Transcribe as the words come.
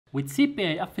With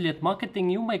CPA affiliate marketing,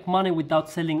 you make money without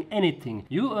selling anything.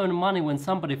 You earn money when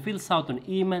somebody fills out an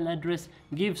email address,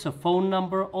 gives a phone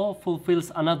number, or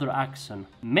fulfills another action.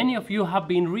 Many of you have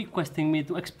been requesting me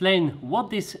to explain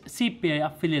what is CPA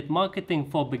affiliate marketing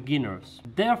for beginners.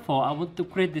 Therefore, I want to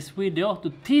create this video to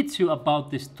teach you about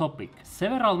this topic.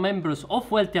 Several members of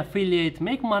Wealthy Affiliate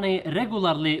make money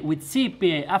regularly with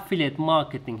CPA affiliate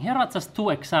marketing. Here are just two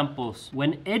examples.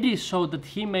 When Eddy showed that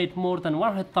he made more than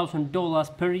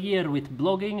 $100,000 per year with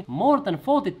blogging, more than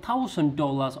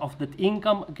 $40,000 of that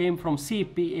income came from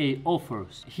CPA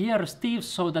offers. Here Steve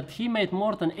showed that he made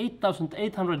more than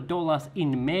 $8,800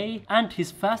 in May, and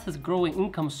his fastest growing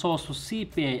income source was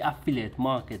CPA affiliate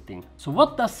marketing. So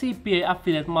what does CPA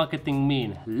affiliate marketing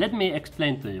mean? Let me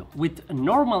explain to you. With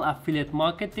normal affiliate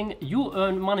marketing, you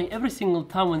earn money every single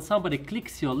time when somebody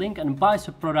clicks your link and buys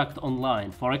a product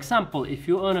online. For example, if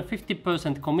you earn a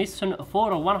 50% commission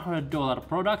for a $100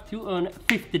 product, you earn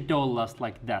 $50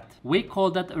 like that. We call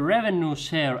that revenue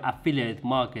share affiliate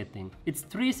marketing. It's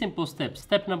three simple steps.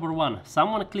 Step number one,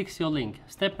 someone clicks your link.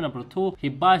 Step number two, he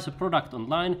buys a product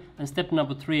online. And step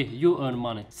number three, you earn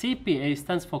money. CPA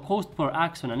stands for cost per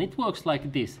action, and it works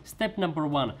like this. Step number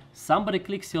one, somebody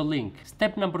clicks your link.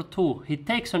 Step number two, he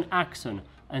takes an action.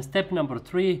 And step number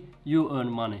three, you earn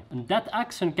money. And that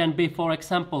action can be, for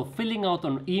example, filling out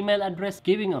an email address,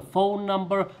 giving a phone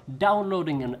number,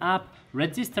 downloading an app,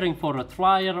 registering for a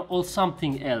trial, or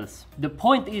something else. The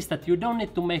point is that you don't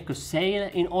need to make a sale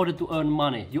in order to earn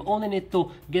money. You only need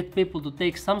to get people to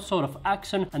take some sort of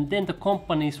action, and then the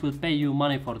companies will pay you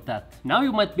money for that. Now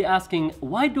you might be asking,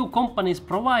 why do companies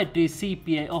provide these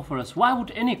CPA offers? Why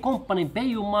would any company pay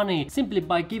you money simply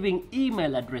by giving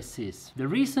email addresses? The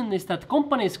reason is that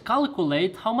companies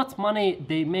calculate how much money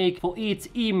they make for each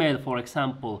email, for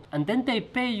example, and then they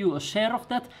pay you a share of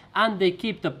that and they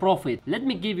keep the profit. Let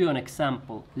me give you an example.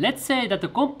 Let's say that the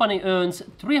company earns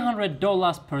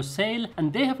 $300 per sale,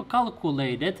 and they have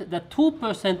calculated that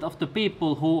 2% of the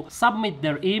people who submit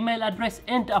their email address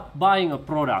end up buying a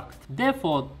product.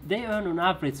 Therefore, they earn on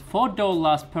average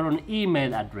 $4 per an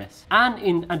email address. And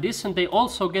in addition, they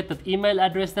also get that email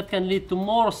address that can lead to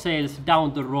more sales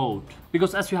down the road.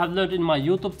 Because as you have learned in my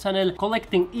YouTube channel,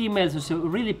 collecting emails is a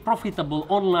really profitable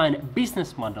online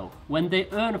business model. When they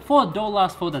earn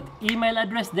 $4 for that email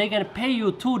address, they can pay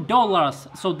you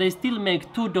 $2, so they still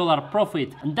make $2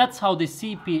 profit. And that's how the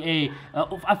CPA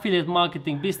of affiliate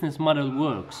marketing business model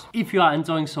works. If you are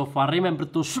enjoying so far, remember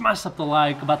to smash up the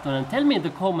like button and tell me in the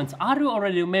comments, are you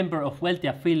already a member of Wealthy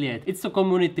Affiliate? It's a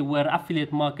community where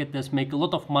affiliate marketers make a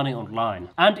lot of money online.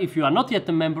 And if you are not yet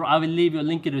a member, I will leave you a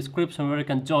link in the description where you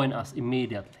can join us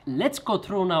immediately. Let's go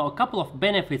through now a couple of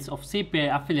benefits of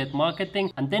CPA affiliate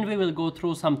marketing, and then we will go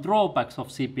through some drawbacks of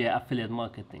CPA affiliate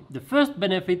marketing. The first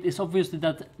benefit is obviously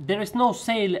that there is no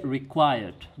sale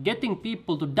required. Getting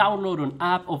people to download an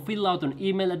app or fill out an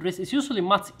email address is usually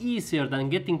much easier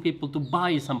than getting people to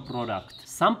buy some product.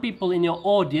 Some people in your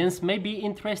audience may be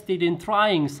interested in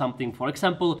trying something, for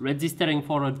example, registering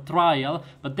for a trial,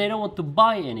 but they don't want to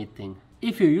buy anything.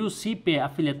 If you use CPA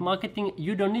affiliate marketing,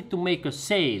 you don't need to make a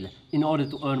sale in order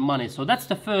to earn money. So that's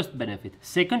the first benefit.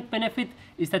 Second benefit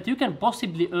is that you can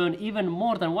possibly earn even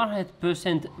more than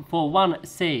 100% for one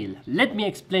sale. Let me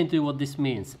explain to you what this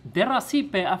means. There are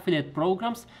CPA affiliate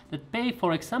programs that pay,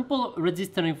 for example,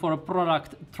 registering for a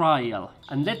product trial.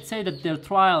 And let's say that their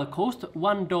trial costs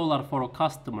 $1 for a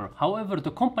customer. However,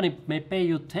 the company may pay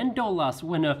you $10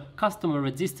 when a customer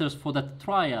registers for that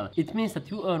trial. It means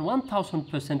that you earn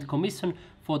 1000% commission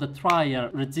for the trial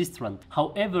registrant.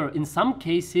 However, in some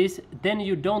cases, then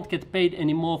you don't get paid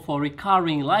anymore for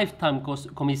recurring lifetime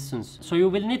commissions. So you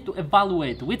will need to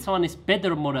evaluate which one is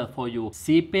better model for you,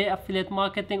 CPA affiliate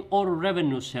marketing or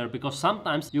revenue share, because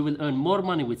sometimes you will earn more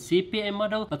money with CPA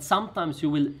model, but sometimes you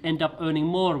will end up earning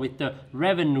more with the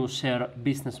revenue share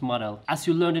business model. As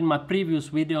you learned in my previous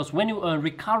videos, when you earn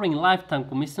recurring lifetime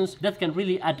commissions, that can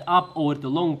really add up over the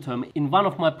long term. In one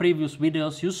of my previous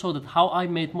videos, you saw that how I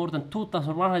made more than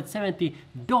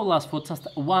 $2,170 for just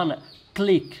one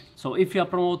click. So if you are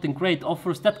promoting great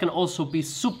offers, that can also be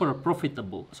super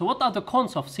profitable. So what are the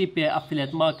cons of CPA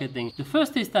affiliate marketing? The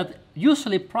first is that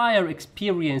usually prior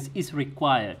experience is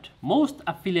required. Most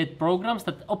affiliate programs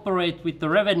that operate with the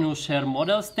revenue share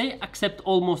models, they accept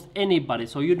almost anybody.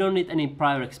 So you don't need any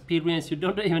prior experience, you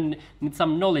don't even need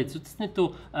some knowledge. You just need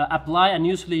to apply, and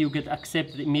usually you get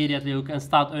accepted immediately. You can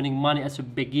start earning money as a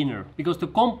beginner. Because the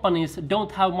companies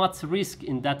don't have much risk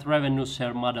in that revenue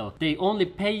share model. They only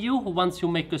pay you once you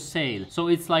make a sale. So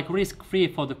it's like risk-free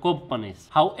for the companies.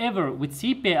 However, with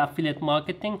CPA affiliate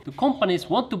marketing, the companies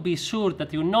want to be sure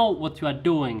that you know what you are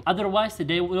doing. Otherwise, they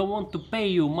don't want to pay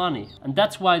you money. And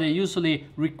that's why they usually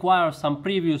require some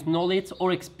previous knowledge or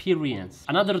experience.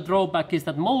 Another drawback is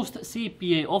that most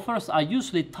CPA offers are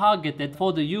usually targeted for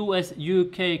the US,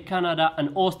 UK, Canada and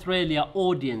Australia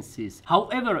audiences.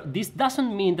 However, this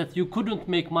doesn't mean that you couldn't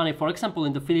make money, for example,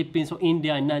 in the Philippines or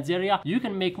India and Nigeria. You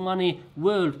can make money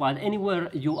worldwide, anywhere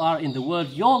you are in the world.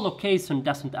 Your location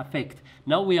doesn't affect.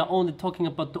 Now we are only talking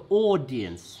about the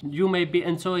audience. You may be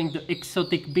enjoying the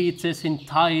exotic beaches in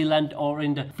Thailand or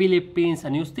in the Philippines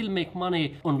and you still make money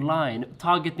online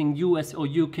targeting US or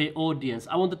UK audience.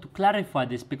 I wanted to clarify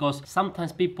this because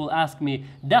sometimes people ask me,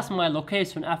 does my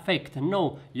location affect?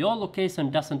 No, your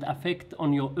location doesn't affect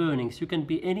on your earnings. You can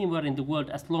be anywhere in the world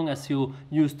as long as you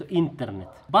use the internet.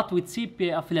 But with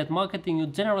CPA affiliate marketing, you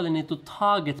generally need to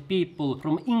target people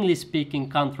from English-speaking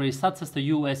countries such as the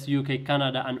US, UK,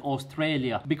 Canada and Australia,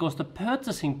 because the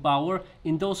purchasing power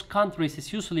in those countries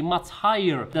is usually much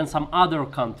higher than some other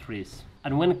countries.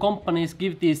 And when companies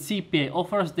give these CPA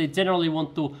offers, they generally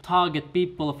want to target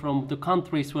people from the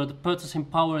countries where the purchasing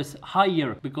power is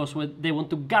higher, because they want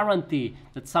to guarantee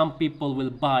that some people will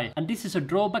buy. And this is a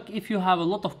drawback if you have a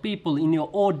lot of people in your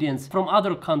audience from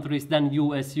other countries than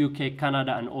US, UK,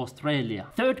 Canada and Australia.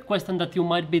 Third question that you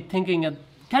might be thinking,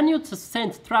 can you just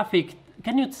send traffic?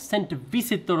 Can you send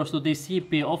visitors to these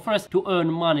CPA offers to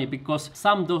earn money? Because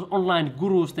some of those online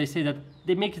gurus, they say that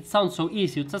they make it sound so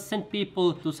easy. You just send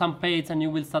people to some page and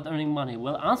you will start earning money.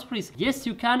 Well, answer is yes,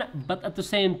 you can, but at the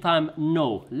same time,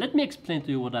 no. Let me explain to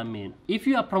you what I mean. If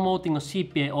you are promoting a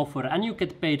CPA offer and you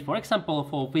get paid, for example,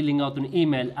 for filling out an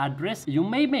email address, you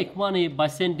may make money by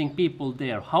sending people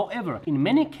there. However, in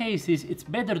many cases, it's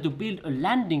better to build a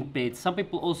landing page. Some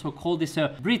people also call this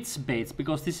a bridge page,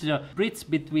 because this is a bridge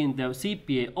between the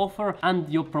CPA offer and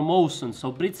your promotion.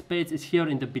 So bridge page is here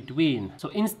in the between. So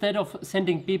instead of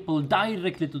sending people directly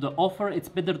to the offer, it's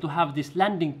better to have this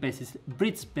landing page, this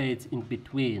bridge page in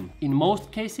between. In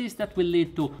most cases, that will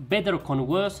lead to better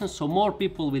conversions, so more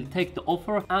people will take the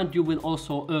offer and you will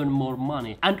also earn more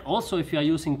money. And also, if you are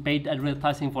using paid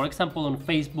advertising, for example on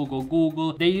Facebook or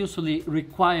Google, they usually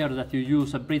require that you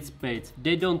use a bridge page.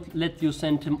 They don't let you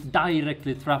send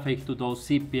directly traffic to those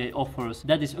CPA offers.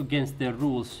 That is against their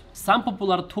rules. Some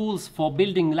popular tools for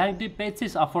building landing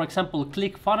pages are, for example,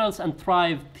 ClickFunnels and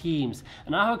Thrive Themes.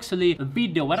 And I have actually a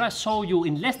video where I show you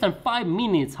in less than 5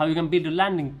 minutes how you can build a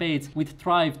landing page with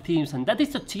Thrive Themes, and that is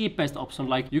the cheapest option.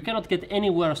 Like, you cannot get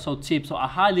anywhere so cheap, so I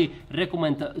highly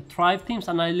recommend Thrive Themes,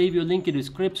 and I leave you a link in the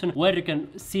description where you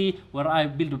can see where I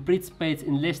build a bridge page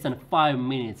in less than 5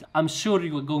 minutes. I'm sure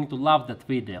you are going to love that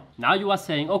video. Now you are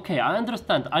saying, okay, I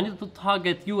understand, I need to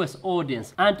target US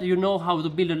audience, and you know how to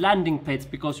build a landing page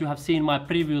because you have seen my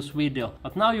previous video.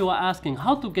 But now you are asking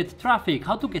how to get traffic,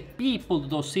 how to get people to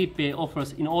those CPA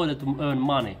offers in order to earn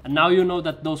money. And now you know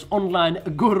that those online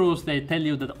gurus, they tell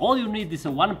you that all you need is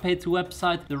a one-page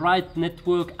website, the right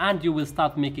network, and you will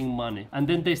start making money. And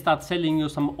then they start selling you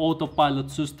some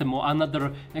autopilot system or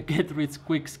another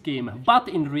get-rich-quick scheme. But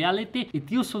in reality,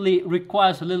 it usually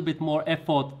requires a little bit more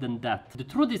effort than that. The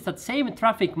truth is that same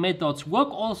traffic methods work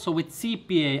also with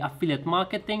CPA affiliate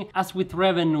marketing as with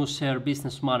revenue share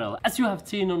business model. As you have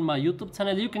seen on my YouTube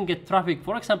channel, you can get traffic,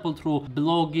 for example, through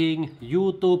blogging,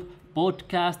 YouTube,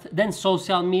 podcast, then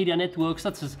social media networks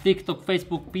such as TikTok,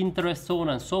 Facebook, Pinterest, so on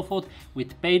and so forth, with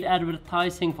paid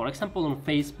advertising, for example on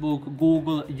Facebook,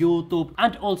 Google, YouTube,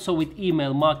 and also with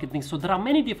email marketing. So there are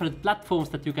many different platforms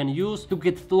that you can use to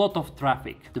get a lot of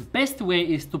traffic. The best way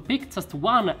is to pick just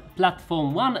one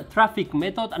platform, one traffic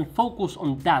method, and focus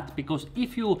on that, because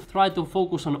if you try to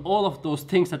focus on all of those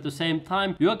things at the same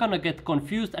time, you are gonna get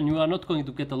confused and you are not going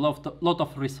to get a lot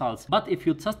of results. But if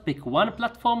you just pick one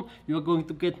platform, you are going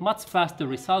to get much faster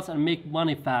results and make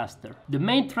money faster. The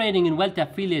main training in Wealthy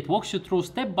Affiliate walks you through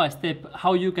step by step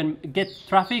how you can get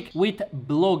traffic with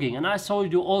blogging, and I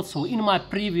showed you also in my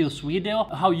previous video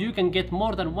how you can get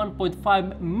more than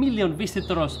 1.5 million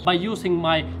visitors by using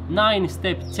my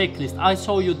 9-step checklist. I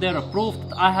show you there a proof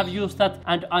that I have used that,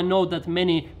 and I know that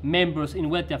many members in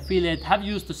Wealthy Affiliate have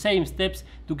used the same steps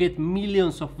to get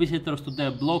millions of visitors to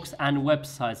their blogs and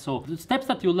websites. So the steps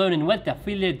that you learn in Wealthy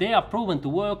Affiliate, they are proven to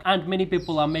work, and many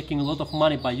people are making making a lot of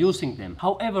money by using them.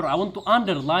 However, I want to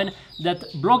underline that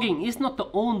blogging is not the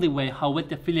only way how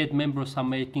wealthy affiliate members are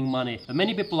making money.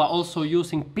 Many people are also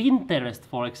using Pinterest,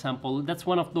 for example. That's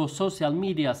one of those social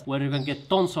medias where you can get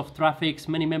tons of traffic.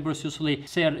 Many members usually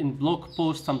share in blog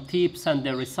posts some tips and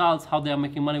their results, how they are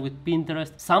making money with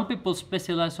Pinterest. Some people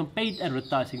specialize on paid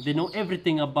advertising. They know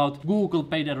everything about Google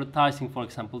paid advertising, for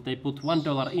example. They put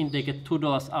 $1 in, they get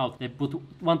 $2 out. They put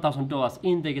 $1,000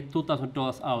 in, they get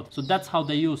 $2,000 out. So that's how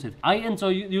they use it. I enjoy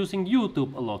using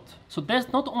YouTube a lot. So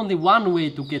there's not only one way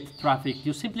to get traffic.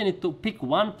 You simply need to pick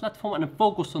one platform and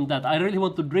focus on that. I really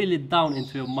want to drill it down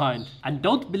into your mind. And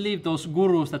don't believe those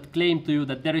gurus that claim to you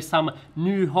that there is some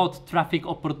new hot traffic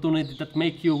opportunity that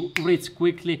make you rich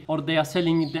quickly, or they are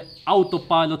selling the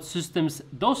autopilot systems.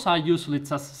 Those are usually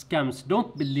just scams.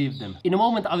 Don't believe them. In a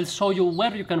moment I will show you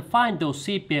where you can find those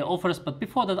CPA offers, but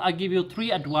before that I give you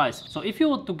 3 advice. So if you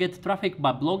want to get traffic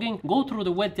by blogging, go through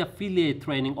the wealthy affiliate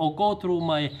training or go through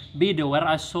my video where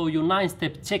I show you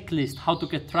 9-step checklist how to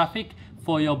get traffic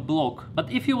for your blog.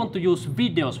 But if you want to use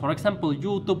videos, for example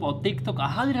YouTube or TikTok, I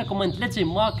highly recommend Legit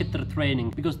Marketer training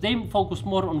because they focus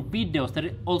more on videos.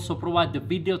 They also provide the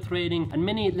video training, and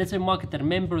many Legit Marketer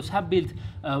members have built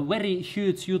very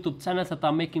huge YouTube channels that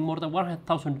are making more than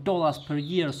 $100,000 per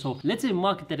year. So Legit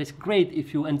Marketer is great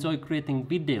if you enjoy creating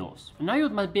videos. Now you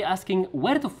might be asking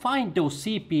where to find those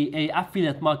CPA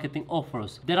affiliate marketing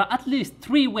offers. There are at least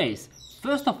 3 ways.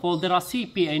 First of all, there are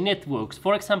CPA networks.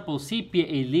 For example,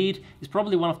 CPALead is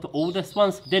probably one of the oldest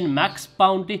ones. Then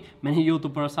MaxBounty, many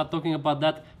YouTubers are talking about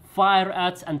that.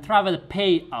 FireAds and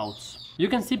TravelPayouts. You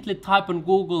can simply type on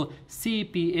Google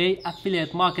CPA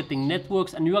affiliate marketing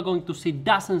networks and you are going to see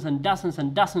dozens and dozens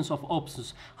and dozens of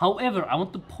options. However, I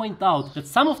want to point out that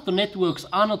some of the networks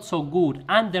are not so good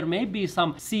and there may be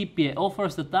some CPA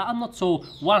offers that are not so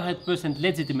 100%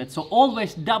 legitimate. So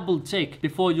always double check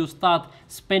before you start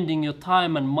spending your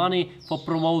time and money for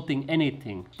promoting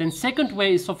anything. Then second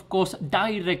way is of course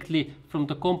directly from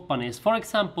the companies. For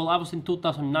example, I was in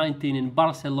 2019 in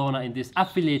Barcelona in this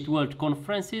affiliate world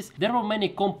conferences. There were many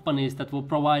companies that were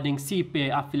providing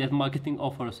CPA affiliate marketing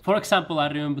offers. For example, I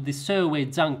remember this Survey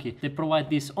Junkie. They provide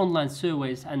these online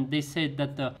surveys and they said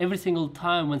that every single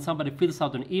time when somebody fills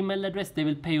out an email address, they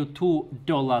will pay you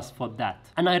 $2 for that.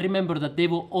 And I remember that they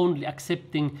were only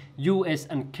accepting US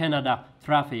and Canada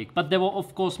traffic, but there were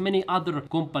of course many other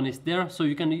companies there, so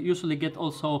you can usually get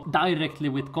also directly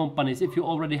with companies. If you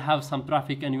already have some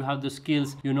traffic and you have the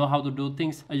skills, you know how to do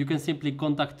things, you can simply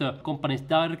contact the companies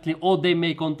directly, or they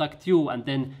may contact you and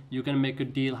then you can make a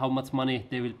deal how much money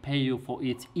they will pay you for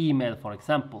each email, for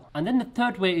example. And then the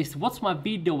third way is watch my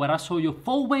video where I show you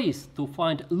 4 ways to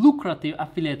find lucrative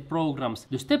affiliate programs.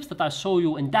 The steps that I show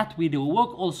you in that video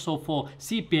work also for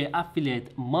CPA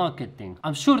affiliate marketing.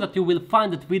 I'm sure that you will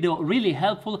find that video really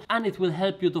helpful and it will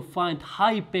help you to find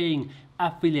high paying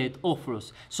affiliate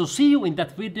offers. So see you in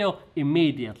that video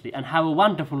immediately and have a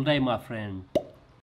wonderful day, my friend.